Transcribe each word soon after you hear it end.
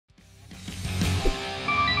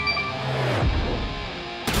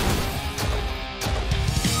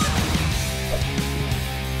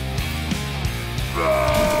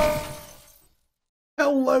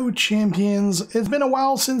Hello Champions, it's been a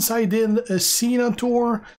while since I did a Cena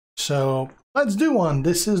tour, so let's do one.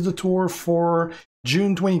 This is the tour for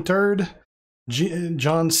June 23rd,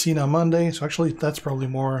 John Cena Monday, so actually that's probably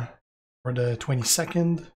more for the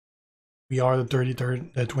 22nd. We are the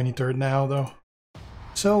 23rd now though.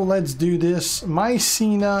 So let's do this. My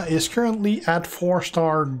Cena is currently at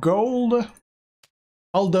 4-star gold,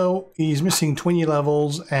 although he's missing 20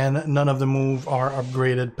 levels and none of the moves are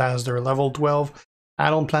upgraded past their level 12. I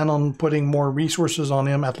don't plan on putting more resources on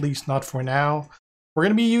him, at least not for now. We're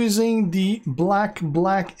going to be using the black,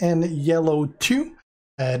 and yellow 2.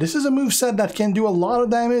 This is a moveset that can do a lot of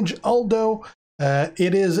damage, although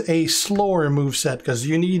it is a slower moveset because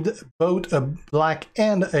you need both a black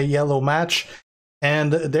and a yellow match.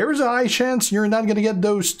 And there is a high chance you're not going to get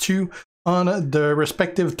those two on the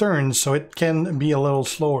respective turns, so it can be a little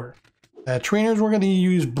slower. Trainers, we're going to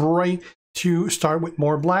use Bright to start with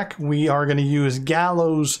more black. We are going to use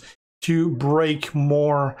Gallows to break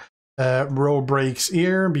more row breaks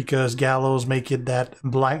here, because Gallows make it that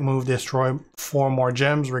black move destroy 4 more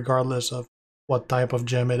gems regardless of what type of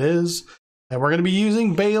gem it is. And we're going to be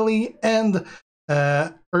using Bailey and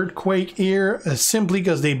Earthquake here simply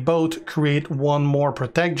because they both create 1 more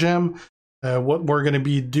protect gem. What we're going to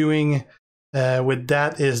be doing with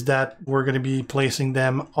that is that we're going to be placing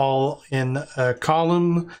them all in a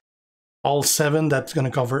column. All 7, that's going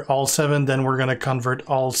to cover all 7, then we're going to convert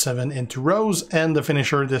all 7 into rows, and the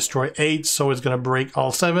finisher destroy 8, so it's going to break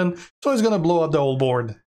all 7, so it's going to blow up the whole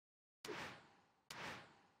board.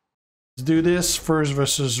 Let's do this first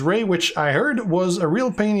versus Ray, which I heard was a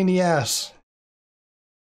real pain in the ass.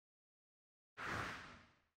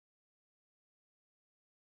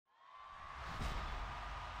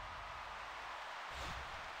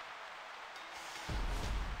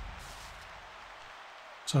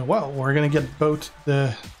 So, well, we're gonna get both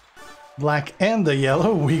the black and the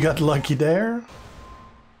yellow. We got lucky there.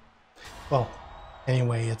 Well,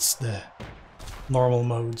 anyway, it's the normal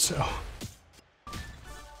mode, so.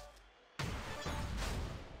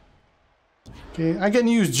 Okay, I can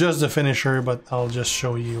use just the finisher, but I'll just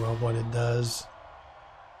show you what it does.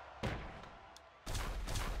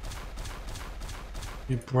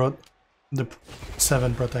 You put the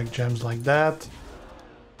 7 protect gems like that.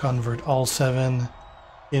 Convert all 7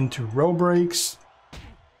 into row breaks,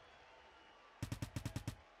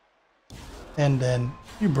 and then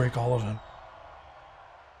you break all of them.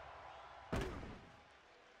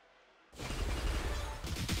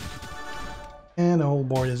 And the whole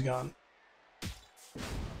board is gone.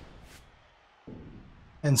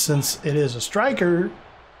 And since it is a striker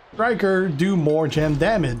do more gem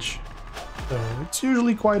damage, so it's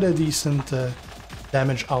usually quite a decent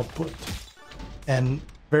damage output. And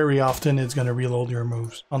very often it's going to reload your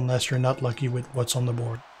moves, unless you're not lucky with what's on the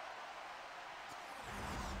board.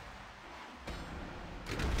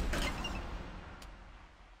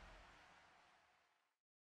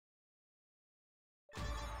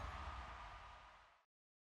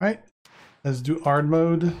 Alright, let's do hard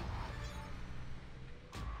mode.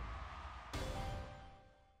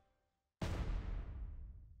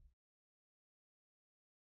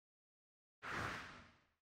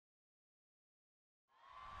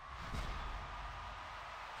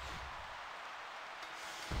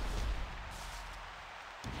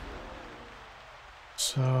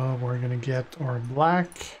 So we're gonna get our black.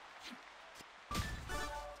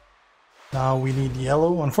 Now we need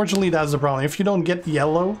yellow. Unfortunately, that's the problem. If you don't get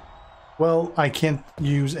yellow, well, I can't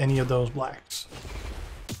use any of those blacks.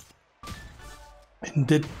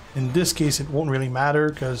 In this case, it won't really matter,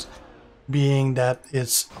 because being that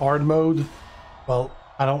it's hard mode, well,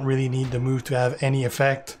 I don't really need the move to have any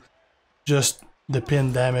effect. Just the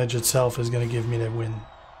pin damage itself is gonna give me the win.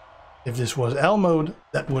 If this was L mode,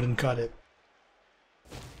 that wouldn't cut it.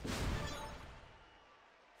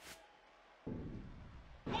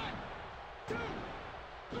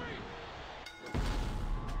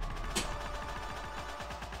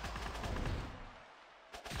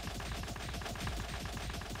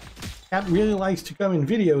 Cat really likes to come in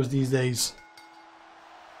videos these days.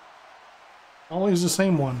 Always the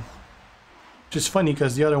same one. Which is funny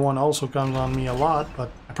because the other one also comes on me a lot,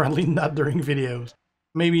 but apparently not during videos.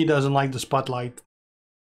 Maybe he doesn't like the spotlight.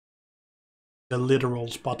 The literal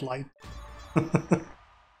spotlight.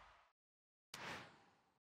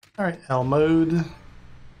 Alright, L mode.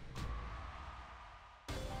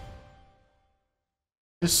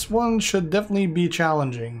 This one should definitely be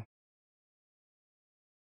challenging.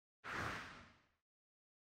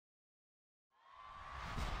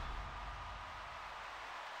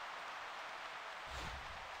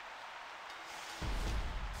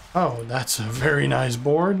 Oh, that's a very nice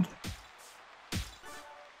board.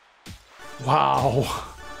 Wow.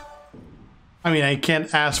 I mean, I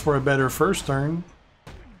can't ask for a better first turn.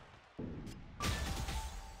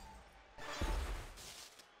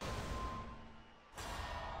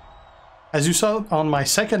 As you saw on my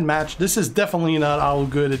second match, this is definitely not how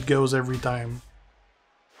good it goes every time.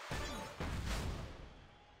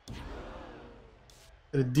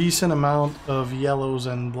 A decent amount of yellows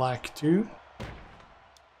and black too.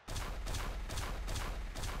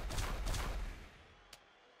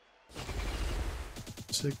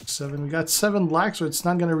 Six, seven. We got 7 black, so it's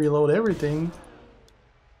not gonna reload everything.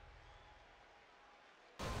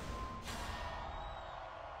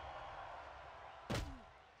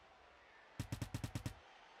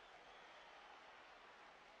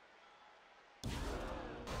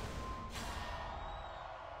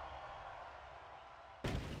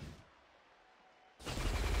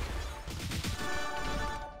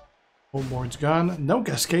 Whole board's gone. No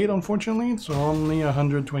cascade, unfortunately. So only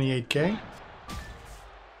 128k.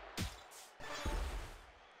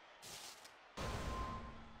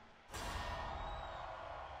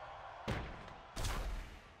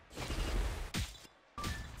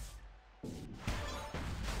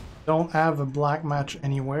 Don't have a black match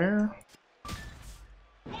anywhere.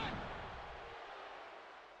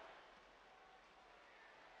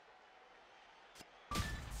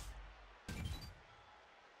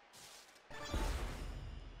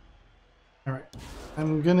 Alright,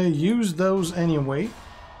 I'm gonna use those anyway.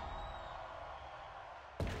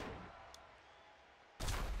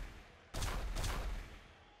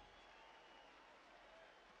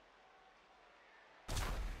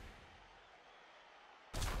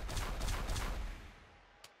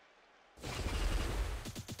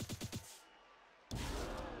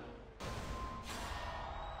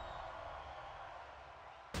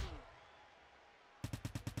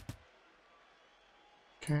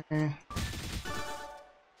 Okay.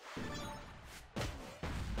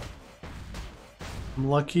 I'm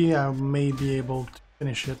lucky I may be able to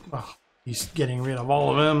finish it. Oh, he's getting rid of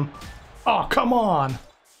all of them. Oh, come on!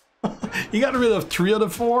 You got rid of 3 of the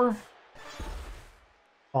 4?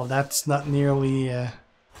 Oh, that's not nearly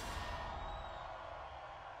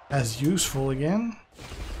as useful again.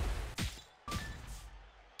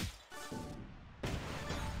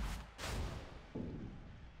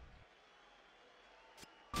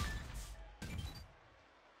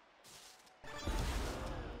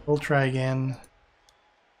 We'll try again.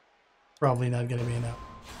 Probably not gonna be enough.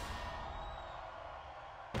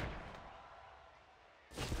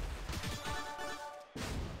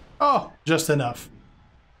 Oh, just enough.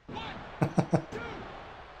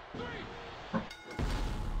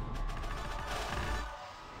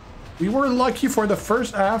 We were lucky for the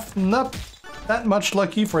first half, not that much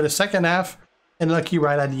lucky for the second half, and lucky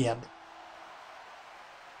right at the end.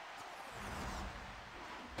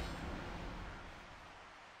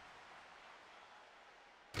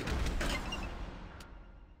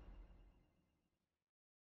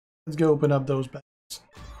 Let's go open up those bags.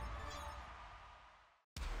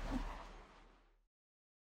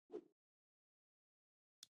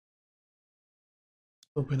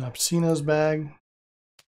 Open up Cena's bag.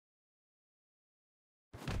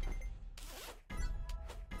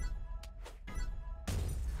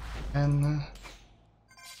 And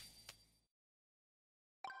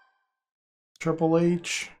Triple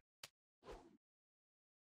H.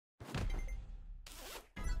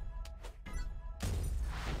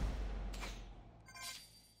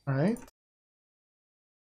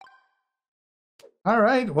 All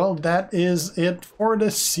right, well, that is it for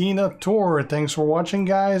the Cena tour. Thanks for watching,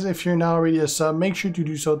 guys. If you're not already a sub, make sure to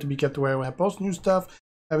do so to be kept aware when I post new stuff.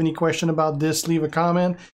 Have any question about this, leave a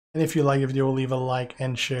comment. And if you like the video, leave a like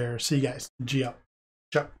and share. See you guys. G up.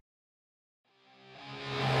 Ciao.